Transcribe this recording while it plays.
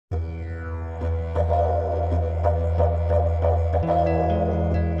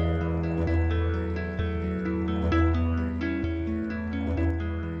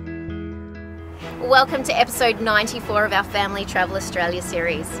welcome to episode 94 of our Family Travel Australia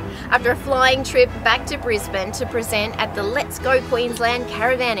series. After a flying trip back to Brisbane to present at the Let's Go Queensland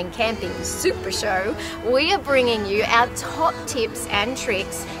Caravan and Camping Supershow, we are bringing you our top tips and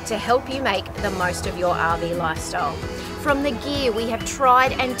tricks to help you make the most of your RV lifestyle. From the gear we have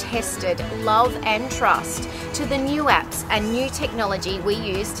tried and tested, love and trust, to the new apps and new technology we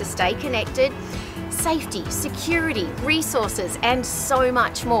use to stay connected, safety, security, resources and so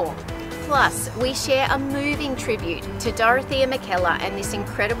much more. Plus, we share a moving tribute to Dorothea Mackellar and this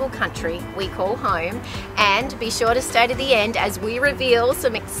incredible country we call home. And be sure to stay to the end as we reveal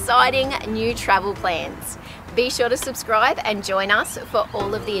some exciting new travel plans. Be sure to subscribe and join us for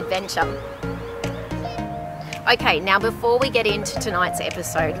all of the adventure. Okay, now before we get into tonight's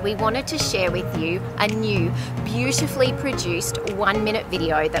episode, we wanted to share with you a new, beautifully produced 1-minute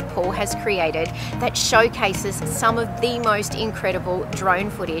video that Paul has created that showcases some of the most incredible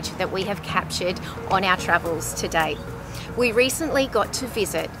drone footage that we have captured on our travels to date. We recently got to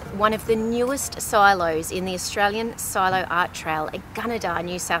visit one of the newest silos in the Australian Silo Art Trail at Gunnedah,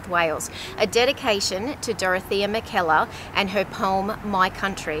 New South Wales, a dedication to Dorothea Mackellar and her poem My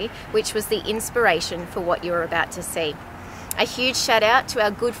Country, which was the inspiration for what you're about to see. A huge shout out to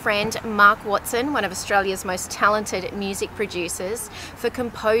our good friend Mark Watson, one of Australia's most talented music producers, for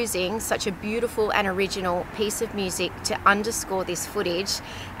composing such a beautiful and original piece of music to underscore this footage,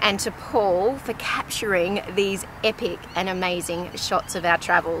 and to Paul for capturing these epic and amazing shots of our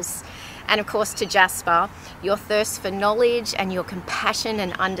travels. And of course to Jasper, your thirst for knowledge and your compassion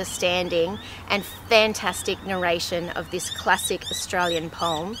and understanding and fantastic narration of this classic Australian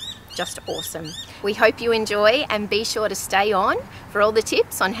poem. Just awesome. We hope you enjoy and be sure to stay on for all the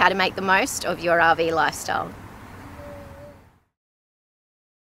tips on how to make the most of your RV lifestyle.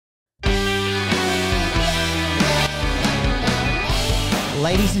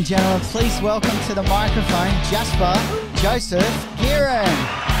 Ladies and gentlemen, please welcome to the microphone Jasper, Joseph, Kieran.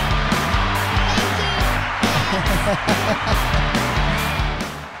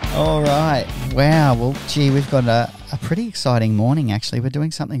 All right. Wow. Well, gee, we've got a pretty exciting morning, actually. We're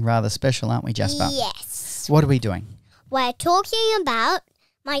doing something rather special, aren't we, Jasper? Yes. What are we doing? We're talking about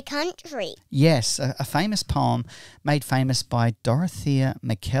my country. Yes, a famous poem made famous by Dorothea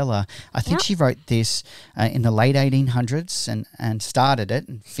Mackellar. I think she wrote this in the late 1800s and started it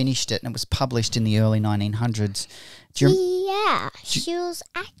and finished it, and it was published in the early 1900s. She was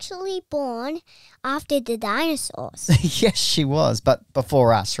actually born after the dinosaurs. Yes, she was, but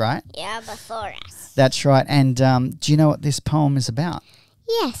before us, right? Yeah, before us. That's right. And do you know what this poem is about?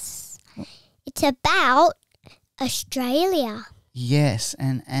 Yes. It's about Australia. Yes,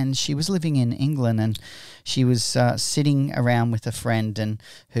 and she was living in England, and she was sitting around with a friend and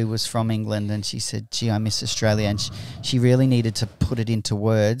who was from England, and she said, gee, I miss Australia, and she really needed to put it into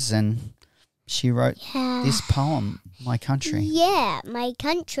words, and she wrote this poem, My Country. Yeah, My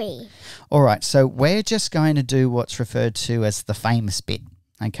Country. All right, so we're just going to do what's referred to as the famous bit,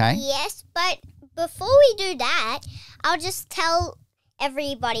 okay? Yes, but before we do that, I'll just tell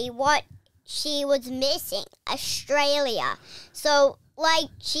everybody what she was missing, Australia. So, like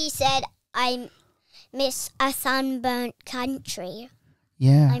she said, I miss a sunburnt country.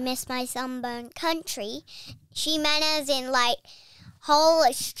 Yeah. I miss my sunburnt country. She meant as in, like, whole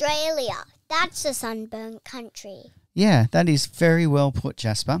Australia. That's a sunburnt country. Yeah, that is very well put,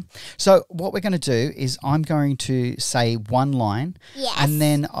 Jasper. So what we're going to do is I'm going to say one line. Yes. And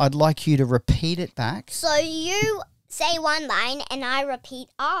then I'd like you to repeat it back. So you say one line and I repeat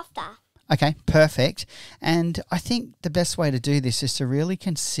after. Okay, perfect. And I think the best way to do this is to really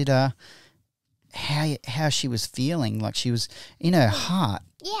consider how she was feeling, like she was in her heart.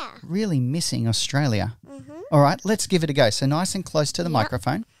 Yeah. Really missing Australia. Mm-hmm. All right, let's give it a go. So nice and close to the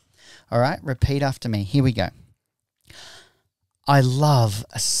microphone. All right, repeat after me. Here we go. I love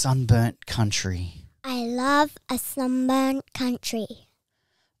a sunburnt country. I love a sunburnt country.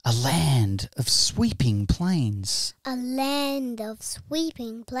 A land of sweeping plains. A land of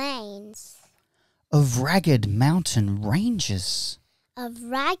sweeping plains. Of ragged mountain ranges. Of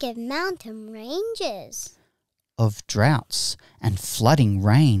ragged mountain ranges. Of droughts and flooding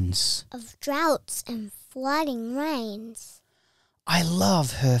rains. Of droughts and flooding rains. I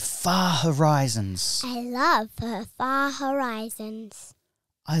love her far horizons. I love her far horizons.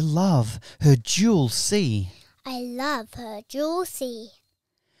 I love her jewel sea. I love her jewel sea.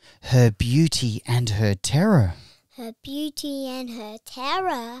 Her beauty and her terror. Her beauty and her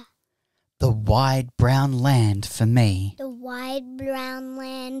terror. The wide brown land for me. The wide brown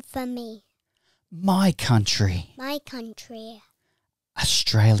land for me. My country. My country.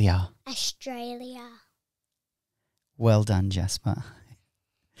 Australia. Australia. Well done, Jasper.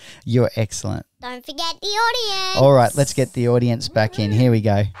 You're excellent. Don't forget the audience. All right, let's get the audience back in. Here we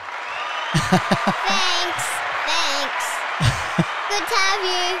go. Thanks. Good to have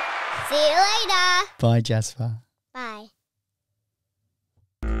you. See you later. Bye, Jasper. Bye.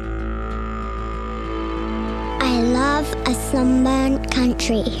 I love a sunburned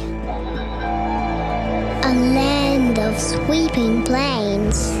country. A land of sweeping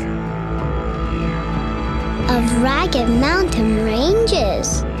plains. Of ragged mountain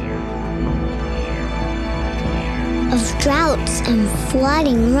ranges. Of droughts and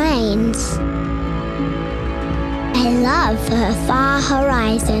flooding rains. I love her far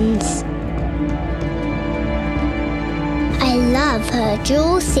horizons. I love her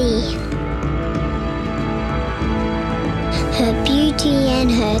jewel sea. Her beauty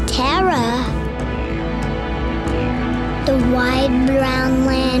and her terror. The wide brown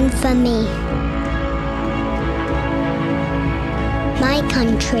land for me. My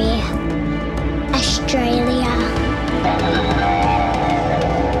country, Australia.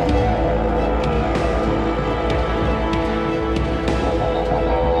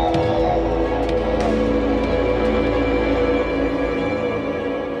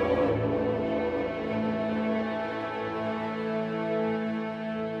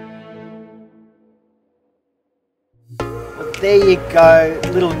 There you go,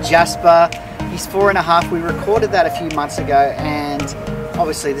 little Jasper. He's 4.5. We recorded that a few months ago, and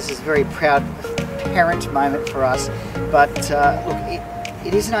obviously this is a very proud parent moment for us. But look,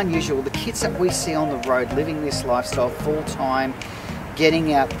 it isn't unusual. The kids that we see on the road living this lifestyle full time,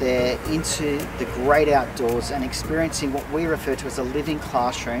 getting out there into the great outdoors and experiencing what we refer to as a living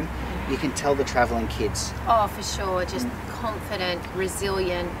classroom, you can tell the travelling kids. Oh, for sure. Just confident,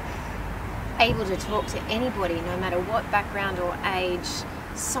 resilient, able to talk to anybody, no matter what background or age.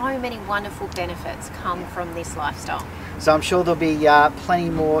 So many wonderful benefits come from this lifestyle. So I'm sure there'll be plenty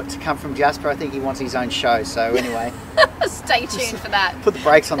more to come from Jasper. I think he wants his own show. So anyway, stay tuned for that. Put the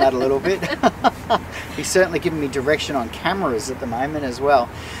brakes on that a little bit. He's certainly giving me direction on cameras at the moment as well.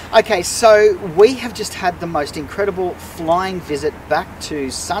 Okay, so we have just had the most incredible flying visit back to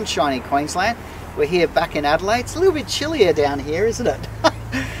sunshiny Queensland. We're here back in Adelaide. It's a little bit chillier down here, isn't it?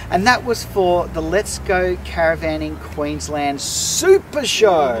 And that was for the Let's Go Caravanning Queensland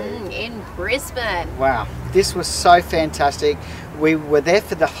Supershow. In Brisbane. Wow, this was so fantastic. We were there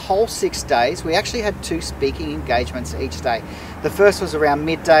for the whole 6 days. We actually had 2 speaking engagements each day. The first was around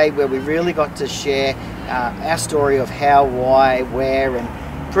midday, where we really got to share our story of how, why, where, and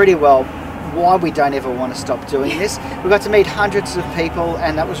pretty well why we don't ever want to stop doing this. We got to meet hundreds of people,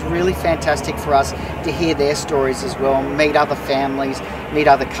 and that was really fantastic for us to hear their stories as well, meet other families, meet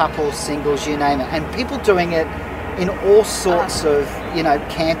other couples, singles, you name it, and people doing it in all sorts of, you know,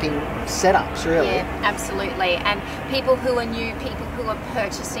 camping setups, really. Yeah, absolutely. And people who are new, people who are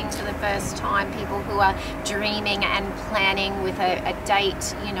purchasing for the first time, people who are dreaming and planning with a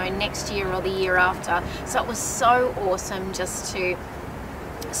date, you know, next year or the year after. So it was so awesome just to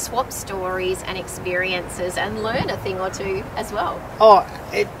swap stories and experiences and learn a thing or two as well. Oh,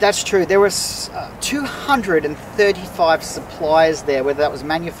 that's true. There was 235 suppliers there, whether that was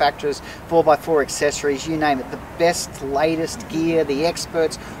manufacturers, 4x4 accessories, you name it, the best, latest gear, the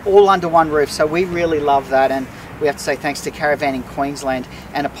experts, all under one roof. So we really love that, and we have to say thanks to Caravan in Queensland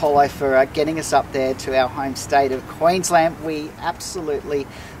and Apollo for getting us up there to our home state of Queensland. We absolutely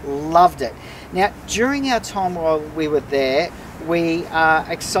loved it. Now, during our time while we were there, we are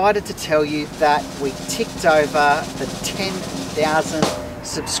excited to tell you that we ticked over the 10,000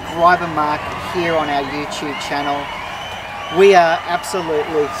 subscriber mark here on our YouTube channel. We are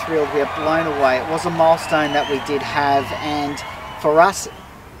absolutely thrilled. We are blown away. It was a milestone that we did have, and for us,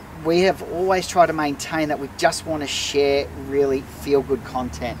 we have always tried to maintain that we just want to share really feel-good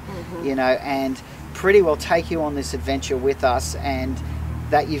content, you know, and pretty well take you on this adventure with us, and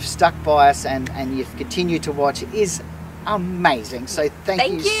that you've stuck by us and you've continued to watch is amazing. So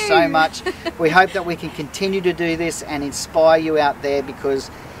thank you so much. We hope that we can continue to do this and inspire you out there, because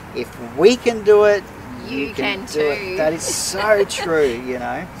if we can do it, you can do it. That is so true, you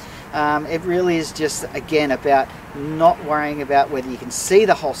know. It really is just, again, about not worrying about whether you can see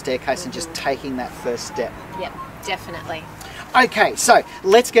the whole staircase and just taking that first step. Yep, definitely. Okay, so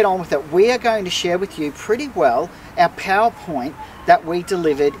let's get on with it. We are going to share with you pretty well our PowerPoint that we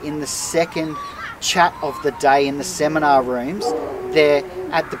delivered in the second chat of the day in the seminar rooms there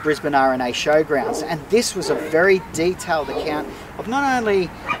at the Brisbane RNA Showgrounds. And this was a very detailed account of not only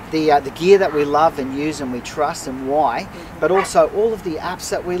the gear that we love and use and we trust and why, but also all of the apps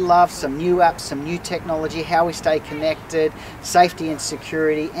that we love, some new apps, some new technology, how we stay connected, safety and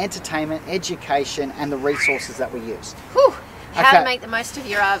security, entertainment, education, and the resources that we use. Whew. How to make the most of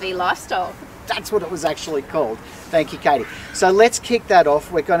your RV lifestyle. That's what it was actually called. Thank you, Katie. So let's kick that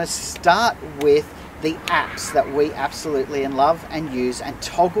off. We're going to start with the apps that we absolutely love and use and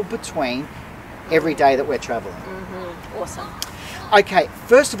toggle between every day that we're traveling. Awesome. Okay,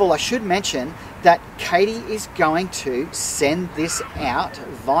 first of all, I should mention that Katie is going to send this out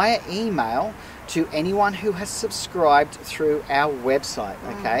via email to anyone who has subscribed through our website,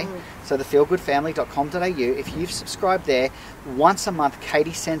 okay? So the feelgoodfamily.com.au, if you've subscribed there, once a month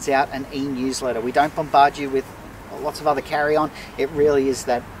Katie sends out an e-newsletter. We don't bombard you with lots of other carry-on. It really is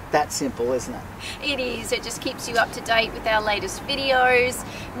that simple, isn't it? It is. It just keeps you up to date with our latest videos,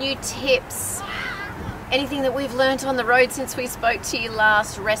 new tips, anything that we've learnt on the road since we spoke to you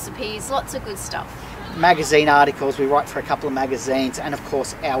last, recipes, lots of good stuff. Magazine articles, we write for a couple of magazines, and of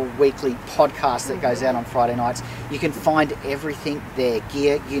course our weekly podcast that goes out on Friday nights. You can find everything there,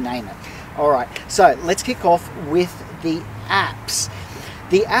 gear, you name it. Alright, so let's kick off with the apps.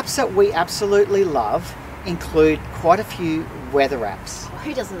 The apps that we absolutely love include quite a few weather apps.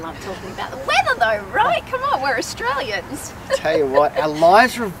 Who doesn't love talking about the weather though, right? Come on, we're Australians. Tell you what, our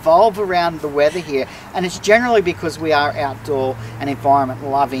lives revolve around the weather here, and it's generally because we are outdoor and environment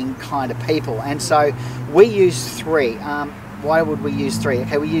loving kind of people, and so we use three. Why would we use three?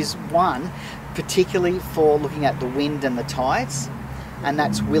 Okay, we use one particularly for looking at the wind and the tides, and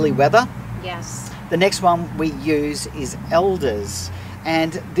that's WillyWeather. Yes. The next one we use is Elders.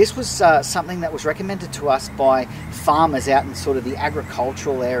 And this was something that was recommended to us by farmers out in sort of the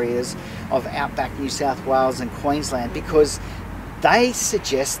agricultural areas of outback New South Wales and Queensland, because they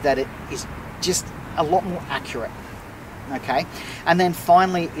suggest that it is just a lot more accurate. Okay, and then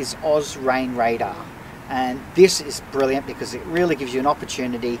finally is AUS Rain Radar, and this is brilliant because it really gives you an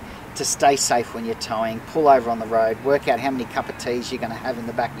opportunity to stay safe when you're towing, pull over on the road, work out how many cup of teas you're going to have in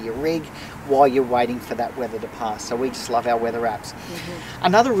the back of your rig while you're waiting for that weather to pass. So we just love our weather apps.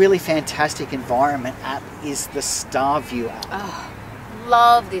 Another really fantastic environment app is the SkyView app. Oh,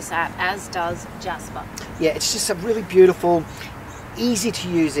 love this app, as does Jasper. Yeah, it's just a really beautiful, easy to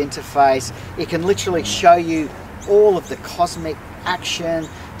use interface. It can literally show you all of the cosmic action.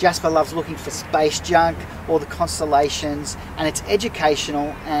 Jasper loves looking for space junk, all the constellations, and it's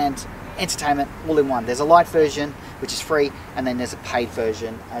educational and entertainment all in one. There's a light version, which is free, and then there's a paid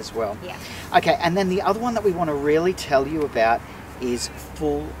version as well. Yeah. Okay, and then the other one that we want to really tell you about is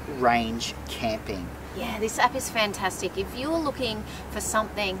full range camping. Yeah, this app is fantastic. If you're looking for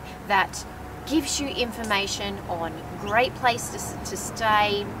something that gives you information on great places to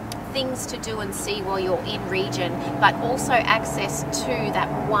stay, things to do and see while you're in region, but also access to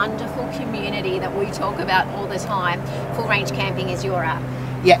that wonderful community that we talk about all the time, Full Range Camping is your app.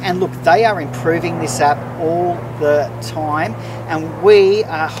 Yeah, and look, they are improving this app all the time, and we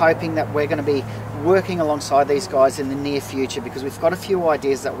are hoping that we're going to be working alongside these guys in the near future, because we've got a few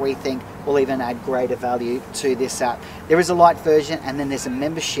ideas that we think will even add greater value to this app. There is a light version, and then there's a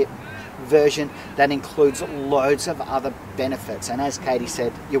membership version that includes loads of other benefits, and as Katie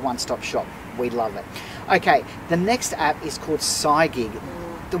said, your one-stop shop. We love it. Okay, the next app is called Sygic.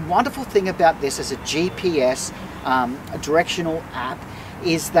 The wonderful thing about this as a GPS a directional app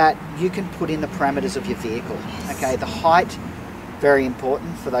is that you can put in the parameters of your vehicle. Okay, the height, very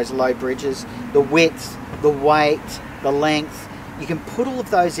important for those low bridges, the width, the weight, the length. You can put all of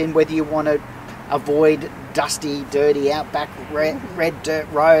those in, whether you want to avoid dusty, dirty, outback, red dirt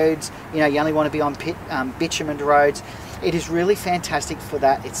roads. You know, you only want to be on bitumen roads. It is really fantastic for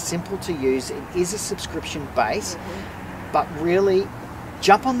that. It's simple to use. It is a subscription base, but really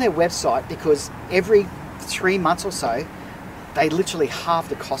jump on their website, because every 3 months or so, they literally halve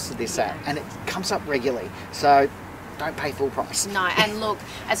the cost of this app, and it comes up regularly. So don't pay full price. No, and look,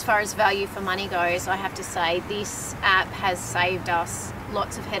 as far as value for money goes, I have to say this app has saved us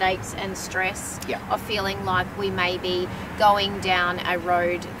lots of headaches and stress of feeling like we may be going down a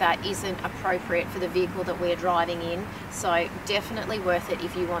road that isn't appropriate for the vehicle that we're driving in. So definitely worth it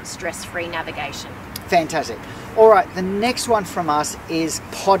if you want stress-free navigation. Fantastic. All right, the next one from us is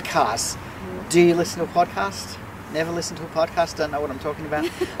podcasts. Do you listen to a podcast? Never listen to a podcast? Don't know what I'm talking about?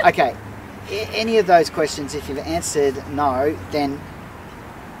 Okay. Any of those questions, if you've answered no, then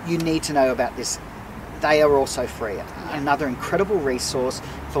you need to know about this. They are also free. Another incredible resource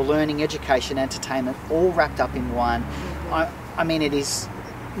for learning, education, entertainment, all wrapped up in one. I mean, it is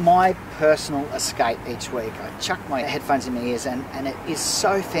my personal escape each week. I chuck my headphones in my ears, and it is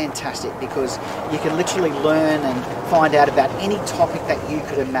so fantastic because you can literally learn and find out about any topic that you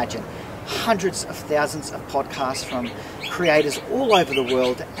could imagine. hundreds of thousands of podcasts from creators all over the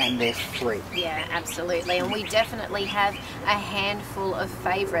world, and they're free. Yeah, absolutely. And we definitely have a handful of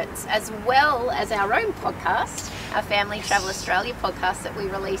favourites, as well as our own podcast, our Family Travel Australia podcast that we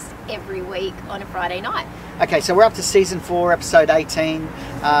release every week on a Friday night. Okay, so we're up to season 4, episode 18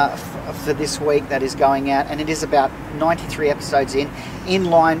 for this week that is going out, and it is about 93 episodes in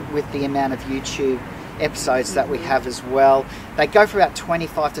line with the amount of YouTube episodes that we have as well. They go for about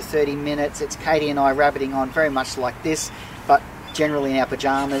 25 to 30 minutes. It's Katie and I rabbiting on very much like this, but generally in our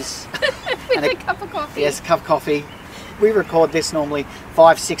pajamas. With a cup of coffee. Yes, a cup of coffee. We record this normally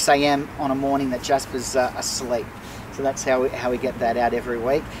 5, 6 a.m. on a morning that Jasper's asleep. So that's how we get that out every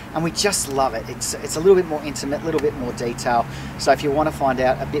week. And we just love it. It's a little bit more intimate, a little bit more detail. So if you want to find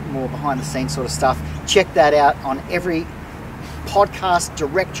out a bit more behind the scenes sort of stuff, check that out on every podcast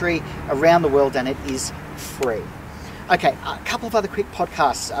directory around the world, and it is free. Okay, a couple of other quick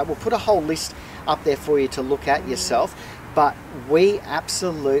podcasts. We'll put a whole list up there for you to look at yourself, but we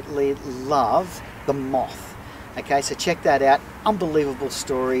absolutely love the Moth. Okay, so check that out. Unbelievable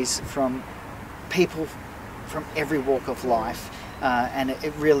stories from people from every walk of life, and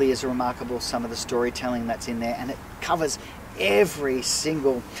it really is remarkable, some of the storytelling that's in there, and it covers every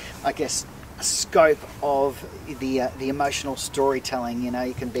single, I guess, scope of the emotional storytelling. You know,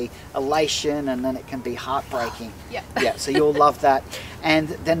 you can be elation, and then it can be heartbreaking. Yeah, so you'll love that. And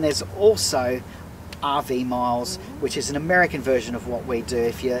then there's also RV Miles, which is an American version of what we do.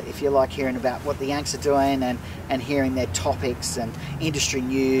 If you like hearing about what the Yanks are doing and hearing their topics and industry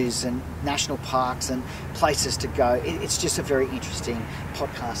news and national parks and places to go, it's just a very interesting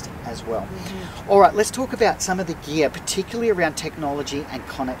podcast as well. All right, let's talk about some of the gear, particularly around technology and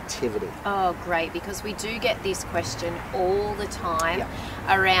connectivity. Oh, great, because we do get this question all the time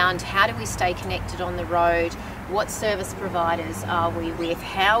around how do we stay connected on the road, what service providers are we with,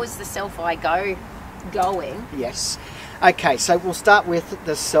 how is the Cel Fi GO going? Yes. Okay, so we'll start with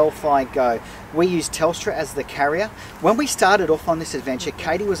the Cel Fi GO. We use Telstra as the carrier. When we started off on this adventure,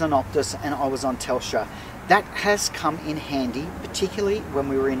 Katie was on Optus and I was on Telstra. That has come in handy, particularly when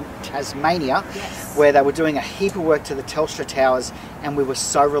we were in Tasmania, where they were doing a heap of work to the Telstra towers, and we were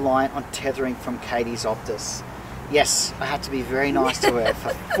so reliant on tethering from Katie's Optus. Yes, I had to be very nice to her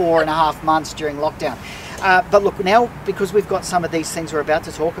for 4.5 months during lockdown. But look, now, because we've got some of these things we're about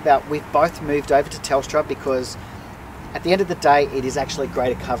to talk about, we've both moved over to Telstra, because at the end of the day, it is actually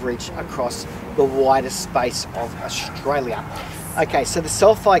greater coverage across the widest space of Australia. Okay, so the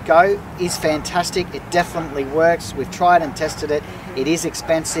Cel Fi GO is fantastic. It definitely works. We've tried and tested it. It is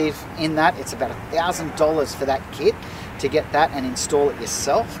expensive in that it's about $1,000 for that kit to get that and install it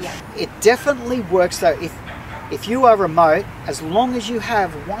yourself. It definitely works though. If you are remote, as long as you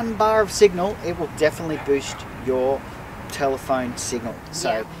have 1 bar of signal, it will definitely boost your telephone signal.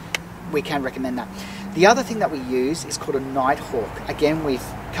 So we can recommend that. The other thing that we use is called a Nighthawk. Again, we've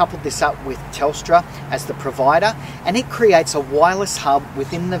coupled this up with Telstra as the provider, and it creates a wireless hub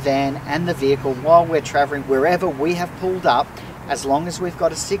within the van and the vehicle while we're traveling wherever we have pulled up. As long as we've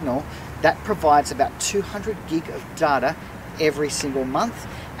got a signal, that provides about 200 gig of data every single month.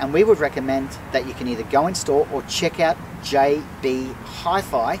 And we would recommend that you can either go in store or check out JB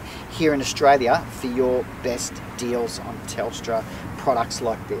Hi-Fi here in Australia for your best deals on Telstra products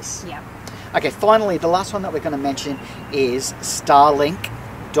like this. Okay, finally, the last one that we're going to mention is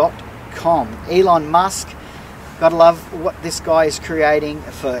Starlink.com. Elon Musk, gotta love what this guy is creating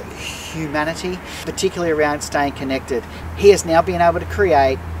for humanity, particularly around staying connected. He has now been able to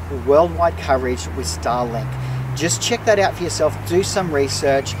create worldwide coverage with Starlink. Just check that out for yourself, do some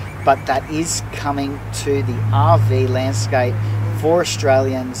research, but that is coming to the RV landscape for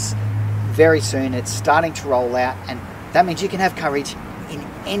Australians very soon. It's starting to roll out, and that means you can have coverage in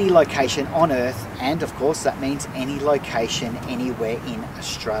any location on Earth, and of course that means any location anywhere in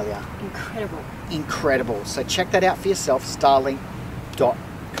Australia. Incredible. So check that out for yourself,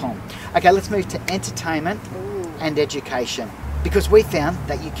 Starlink.com. Okay, let's move to entertainment and education, because we found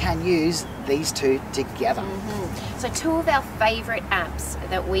that you can use these two together. So 2 of our favourite apps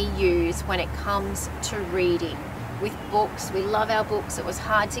that we use when it comes to reading. With books, we love our books. It was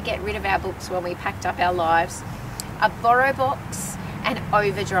hard to get rid of our books when we packed up our lives. A BorrowBox and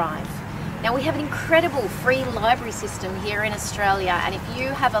Overdrive. Now we have an incredible free library system here in Australia, and if you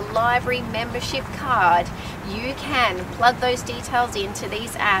have a library membership card, you can plug those details into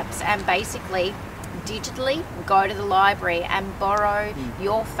these apps and basically digitally go to the library and borrow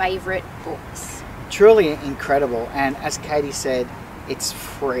your favourite books. Truly incredible, and as Katie said, it's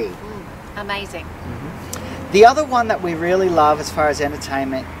free. Amazing. The other one that we really love as far as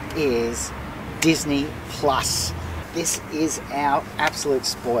entertainment is Disney Plus. this is our absolute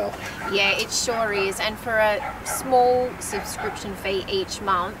spoil. Yeah, it sure is. And for a small subscription fee each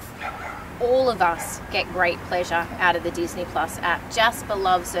month, all of us get great pleasure out of the Disney Plus app. Jasper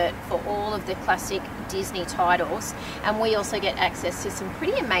loves it for all of the classic Disney titles, and we also get access to some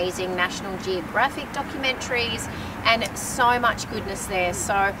pretty amazing National Geographic documentaries and so much goodness there.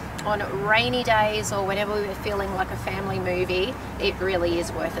 So on rainy days or whenever we're feeling like a family movie, it really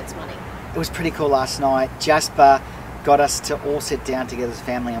is worth its money. It was pretty cool last night. Jasper got us to all sit down together as a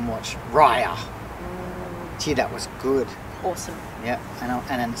family and watch Raya. Gee, that was good. Awesome. Yeah,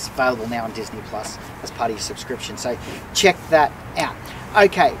 and it's available now on Disney Plus as part of your subscription, so check that out.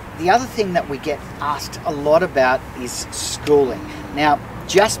 Okay, the other thing that we get asked a lot about is schooling. Now,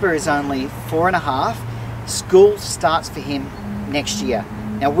 Jasper is only 4.5. School starts for him next year.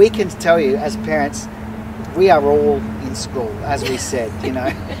 Now, we can tell you as parents, we are all in school, as we said, you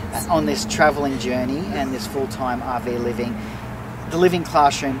know, on this travelling journey and this full-time RV living. The living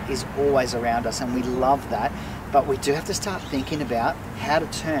classroom is always around us, and we love that. But we do have to start thinking about how to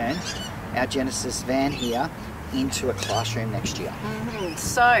turn our Genesis van here into a classroom next year.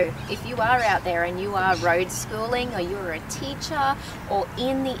 So if you are out there and you are road schooling, or you're a teacher or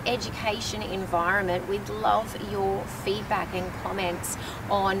in the education environment, we'd love your feedback and comments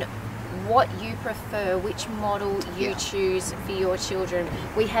on what you prefer, which model you choose for your children.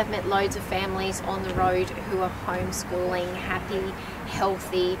 We have met loads of families on the road who are homeschooling, happy,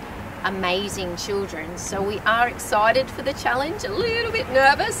 healthy, amazing children. So we are excited for the challenge, a little bit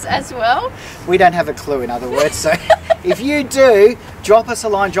nervous as well. We don't have a clue, in other words. So if you do, drop us a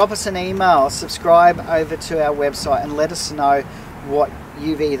line, drop us an email, subscribe over to our website and let us know what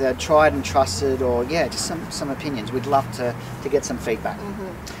you've either tried and trusted, or just some opinions. We'd love to get some feedback.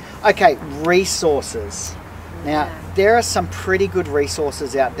 Okay, resources. Now, there are some pretty good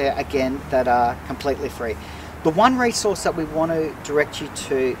resources out there, again, that are completely free. The one resource that we want to direct you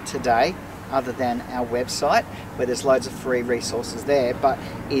to today, other than our website, where there's loads of free resources there, but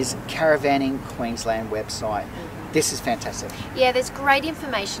is Caravanning Queensland website. This is fantastic. Yeah, there's great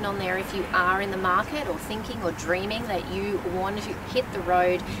information on there if you are in the market or thinking or dreaming that you want to hit the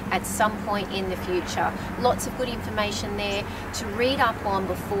road at some point in the future. Lots of good information there to read up on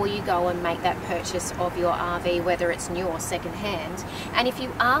before you go and make that purchase of your RV, whether it's new or second hand. And if you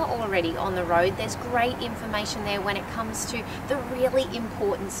are already on the road, there's great information there when it comes to the really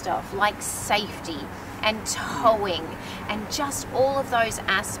important stuff like safety and towing and just all of those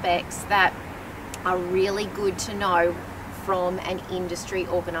aspects that are really good to know from an industry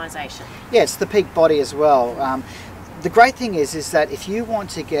organisation. Yeah, it's the peak body as well. The great thing is that if you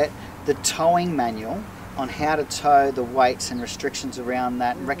want to get the towing manual on how to tow, the weights and restrictions around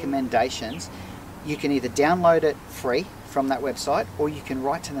that, and recommendations, you can either download it free from that website, or you can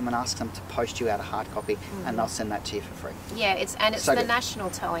write to them and ask them to post you out a hard copy, and they'll send that to you for free. Yeah, it's so the good. National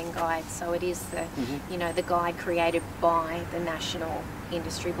Towing Guide, so it is the the guide created by the national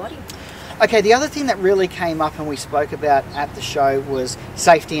industry body. Okay, the other thing that really came up and we spoke about at the show was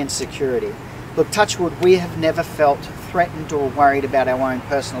safety and security. Look, touch wood, we have never felt threatened or worried about our own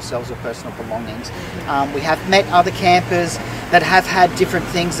personal selves or personal belongings. We have met other campers that have had different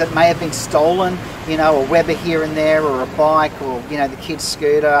things that may have been stolen, you know, a Weber here and there, or a bike, or, you know, the kid's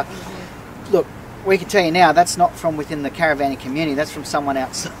scooter. Look, we can tell you now, that's not from within the caravanning community, that's from someone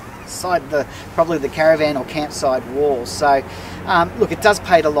outside probably the caravan or campsite walls. So look, it does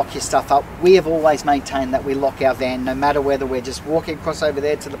pay to lock your stuff up. We have always maintained that we lock our van, no matter whether we're just walking across over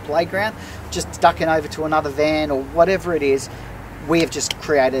there to the playground, just ducking over to another van, or whatever it is. We have just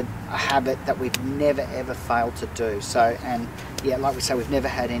created a habit that we've never ever failed to do. So, and yeah, like we say, we've never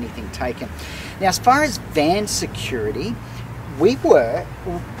had anything taken. Now, as far as van security,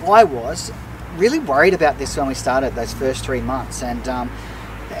 I was really worried about this when we started those first 3 months, and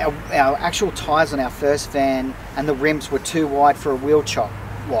our actual tyres on our first van and the rims were too wide for a wheel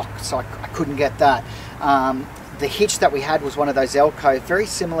lock, so I couldn't get that. The hitch that we had was one of those Elco, very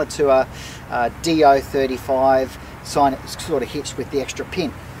similar to a DO35 sort of hitch with the extra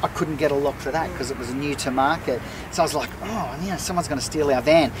pin. I couldn't get a lock for that because it was new to market. So I was like, oh, someone's going to steal our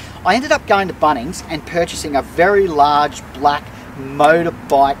van. I ended up going to Bunnings and purchasing a very large black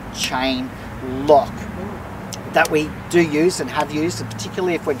motorbike chain lock that we do use and have used, and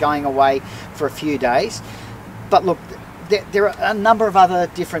particularly if we're going away for a few days. But look, there are a number of other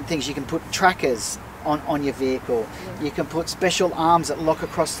different things. You can put trackers on your vehicle. You can put special arms that lock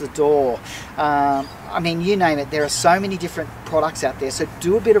across the door. I mean, you name it. There are so many different products out there. So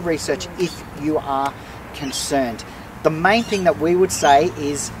do a bit of research if you are concerned. The main thing that we would say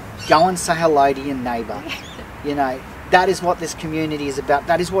is go and say hello to your neighbour. You know, that is what this community is about.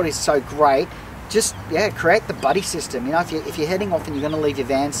 That is what is so great. just create the buddy system. You know, if you're heading off and you're going to leave your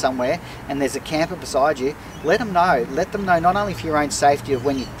van somewhere and there's a camper beside you, let them know not only for your own safety of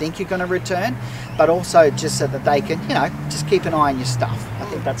when you think you're going to return, but also just so that they can, you know, just keep an eye on your stuff. I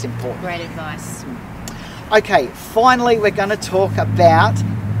think that's important. Great advice. Okay, finally we're going to talk about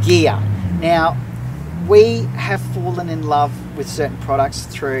gear. Now, we have fallen in love with certain products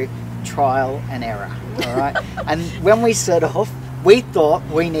through trial and error, all right? And when we set off, we thought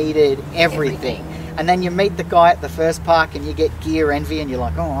we needed everything. And then you meet the guy at the first park and you get gear envy and you're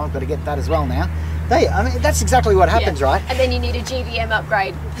like, oh, I've got to get that as well now. I mean, that's exactly what happens, right? And then you need a GVM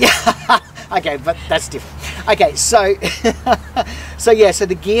upgrade. Yeah. Okay, but that's different. Okay, so so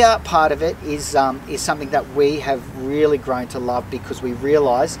the gear part of it is something that we have really grown to love, because we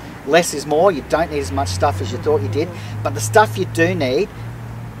realise less is more. You don't need as much stuff as you thought you did, but the stuff you do need,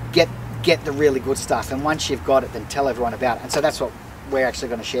 get the really good stuff, and once you've got it, then tell everyone about it. And so that's what we're actually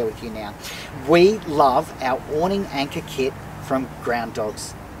going to share with you now. We love our awning anchor kit from Ground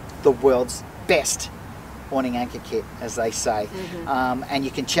Dogs, the world's best awning anchor kit, as they say. And you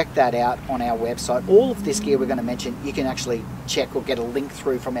can check that out on our website. All of this gear we're going to mention, you can actually check or get a link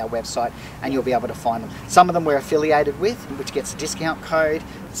through from our website, and you'll be able to find them. Some of them we're affiliated with, which gets a discount code.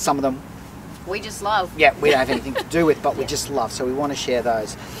 Some of them we just love. Yeah, we don't have anything to do with, but we just love. So we want to share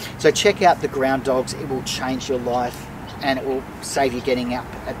those. So check out the Ground Dogs. It will change your life, and it will save you getting up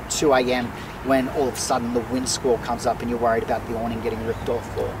at 2 a.m. when all of a sudden the wind squall comes up and you're worried about the awning getting ripped off.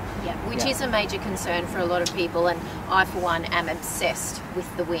 Which is a major concern for a lot of people, and I for one am obsessed with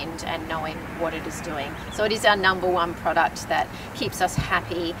the wind and knowing what it is doing. So it is our #1 product that keeps us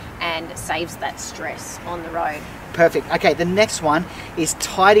happy and saves that stress on the road. Perfect. Okay, the next one is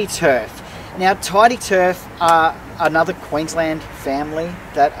Tidy Turf. Now, Tidy Turf are another Queensland family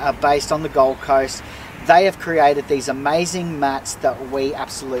that are based on the Gold Coast. They have created these amazing mats that we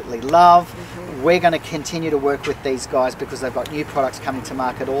absolutely love. We're going to continue to work with these guys because they've got new products coming to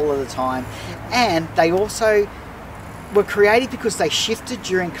market all of the time. And they also were created because they shifted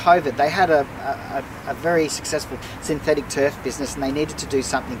during COVID. They had a very successful synthetic turf business, and they needed to do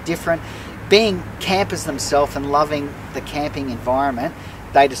something different. Being campers themselves and loving the camping environment,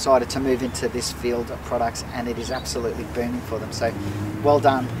 they decided to move into this field of products, and it is absolutely booming for them. So well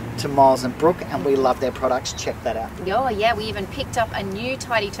done to Miles and Brooke, and we love their products. Check that out. Oh yeah, we even picked up a new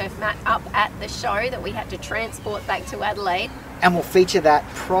Tidy Turf mat up at the show that we had to transport back to Adelaide. And we'll feature that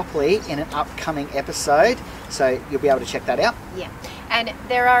properly in an upcoming episode, so you'll be able to check that out. Yeah, and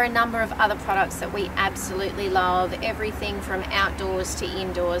there are a number of other products that we absolutely love, everything from outdoors to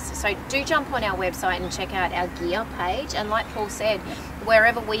indoors. So do jump on our website and check out our gear page, and like Paul said,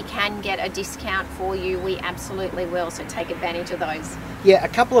 wherever we can get a discount for you, we absolutely will, so take advantage of those. Yeah, a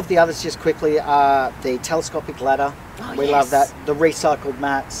couple of the others just quickly are the telescopic ladder. We love that. The recycled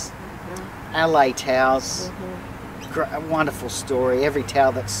mats, LA towels. A wonderful story. Every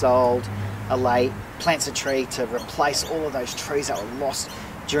towel that's sold, LA plants a tree to replace all of those trees that were lost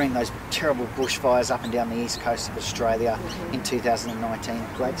during those terrible bushfires up and down the east coast of Australia in 2019.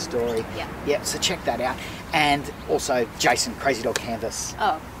 Great story. Yeah, so check that out. And also Jason, Crazy Dog Canvas.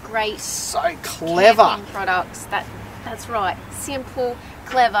 Oh, great. So clever. Camping products. That's right. Simple,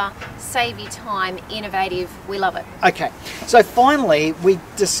 clever, save you time, innovative. We love it. Okay, so finally we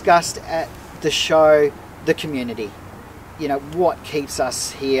discussed at the show the community. You know, what keeps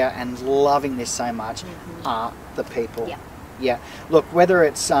us here and loving this so much are the people. Yeah. Look, whether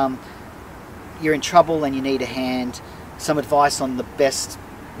it's you're in trouble and you need a hand, some advice on the best,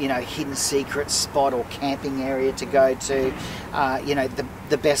 you know, hidden secret spot or camping area to go to, you know,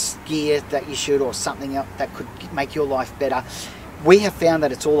 the best gear that you should, or something else that could make your life better. We have found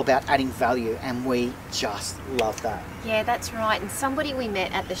that it's all about adding value, and we just love that. Yeah, that's right. And somebody we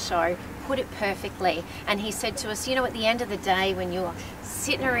met at the show put it perfectly, and he said to us, you know, at the end of the day, when you're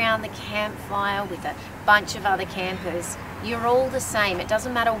sitting around the campfire with a bunch of other campers, you're all the same. It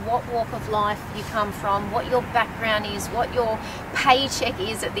doesn't matter what walk of life you come from, what your background is, what your paycheck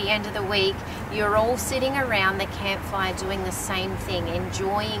is at the end of the week. You're all sitting around the campfire doing the same thing,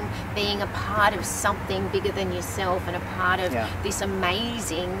 enjoying being a part of something bigger than yourself and a part of this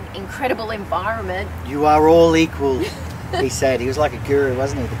amazing, incredible environment. You are all equal. He said. He was like a guru,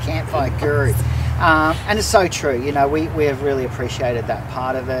 wasn't he? The campfire guru. And it's so true. You know, we have really appreciated that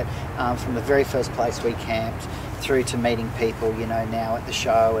part of it, from the very first place we camped through to meeting people, you know, now at the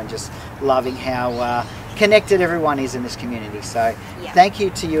show, and just loving how connected everyone is in this community. So thank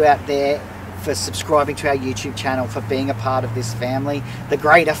you to you out there for subscribing to our YouTube channel, for being a part of this family, the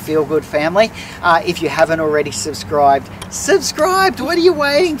greater Feel Good family. If you haven't already subscribed, what are you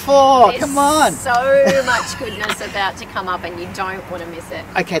waiting for? There's Come on. so much goodness about to come up and you don't want to miss it.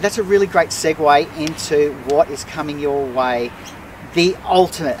 Okay, that's a really great segue into what is coming your way. The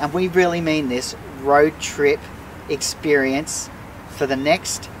ultimate, and we really mean this, road trip experience for the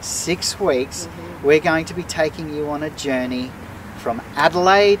next 6 weeks. We're going to be taking you on a journey from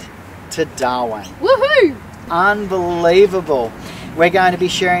Adelaide to Darwin. Woohoo! Unbelievable. We're going to be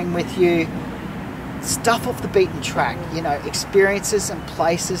sharing with you stuff off the beaten track, you know, experiences and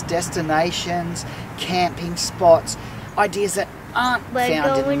places, destinations, camping spots, ideas that aren't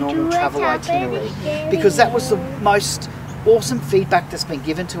found in the normal travel itinerary. Because that was the most awesome feedback that's been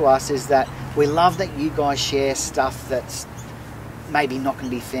given to us, is that we love that you guys share stuff that's maybe not going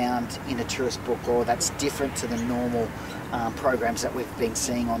to be found in a tourist book, or that's different to the normal programs that we've been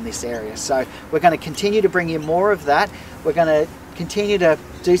seeing on this area. So we're going to continue to bring you more of that. We're going to continue to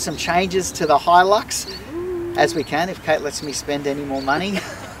do some changes to the Hilux as we can, if Kate lets me spend any more money.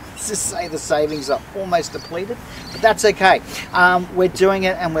 Let's just say the savings are almost depleted, but that's okay. We're doing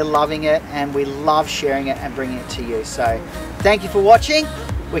it and we're loving it, and we love sharing it and bringing it to you. So thank you for watching.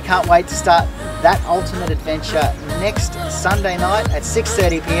 We can't wait to start that ultimate adventure next Sunday night at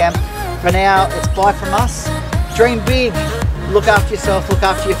 6:30 p.m. For now, it's bye from us. Dream big, look after yourself, look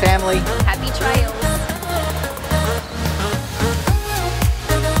after your family. Happy trails.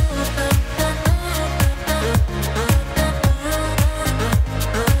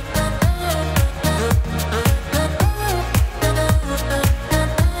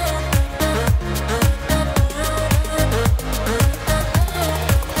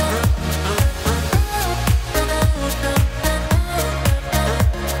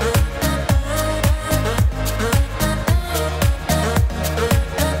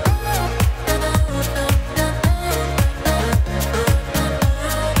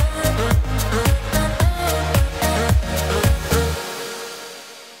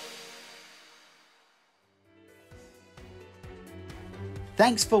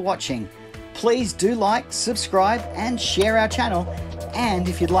 Thanks for watching. Please do like, subscribe and share our channel. And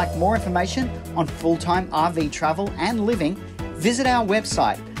if you'd like more information on full-time RV travel and living, visit our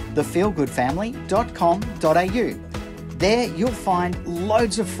website, thefeelgoodfamily.com.au. There you'll find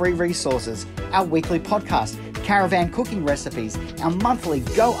loads of free resources, our weekly podcast, Caravan cooking recipes, our monthly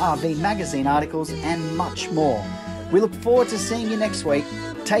Go RV magazine articles and much more. We look forward to seeing you next week.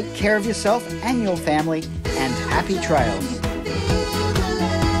 Take care of yourself and your family, and happy trails.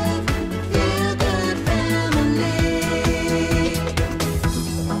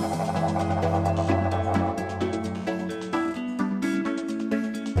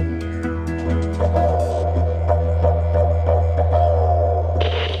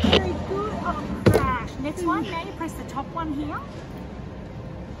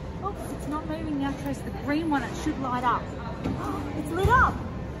 Green one, it should light up. It's lit up.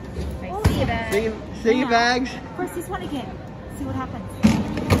 See your bags. Press this one again. See what happens.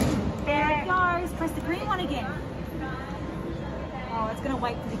 There it goes. Press the green one again. Oh, it's going to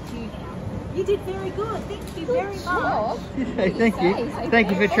wait for the cue now. You did very good. Thank you very much. Thank you. Thank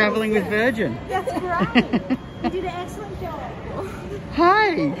you for travelling with Virgin. That's great. You did an excellent job.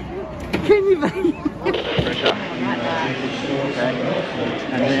 Hey, can you be? Pressure. Okay.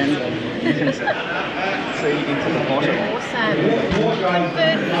 And then you can see into the bottom. Awesome. Bird full of my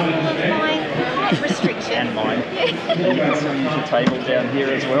height restriction. And mine. Yeah. You can still use your table down here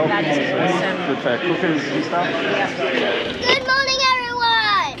as well. That is awesome. Good for cookers and stuff. Good morning,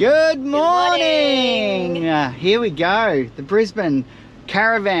 everyone. Good morning. Here we go. The Brisbane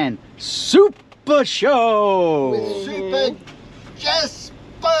Caravan Supershow. With Super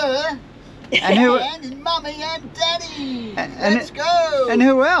Jasper And who? and Mummy and Daddy. And- Let's go. And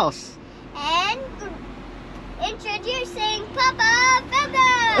who else? And introducing Papa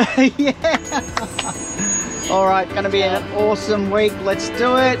Feather. Yeah. All right, going to be an awesome week. Let's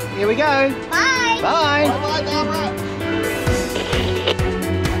do it. Here we go. Bye. Bye. Bye, Barbara.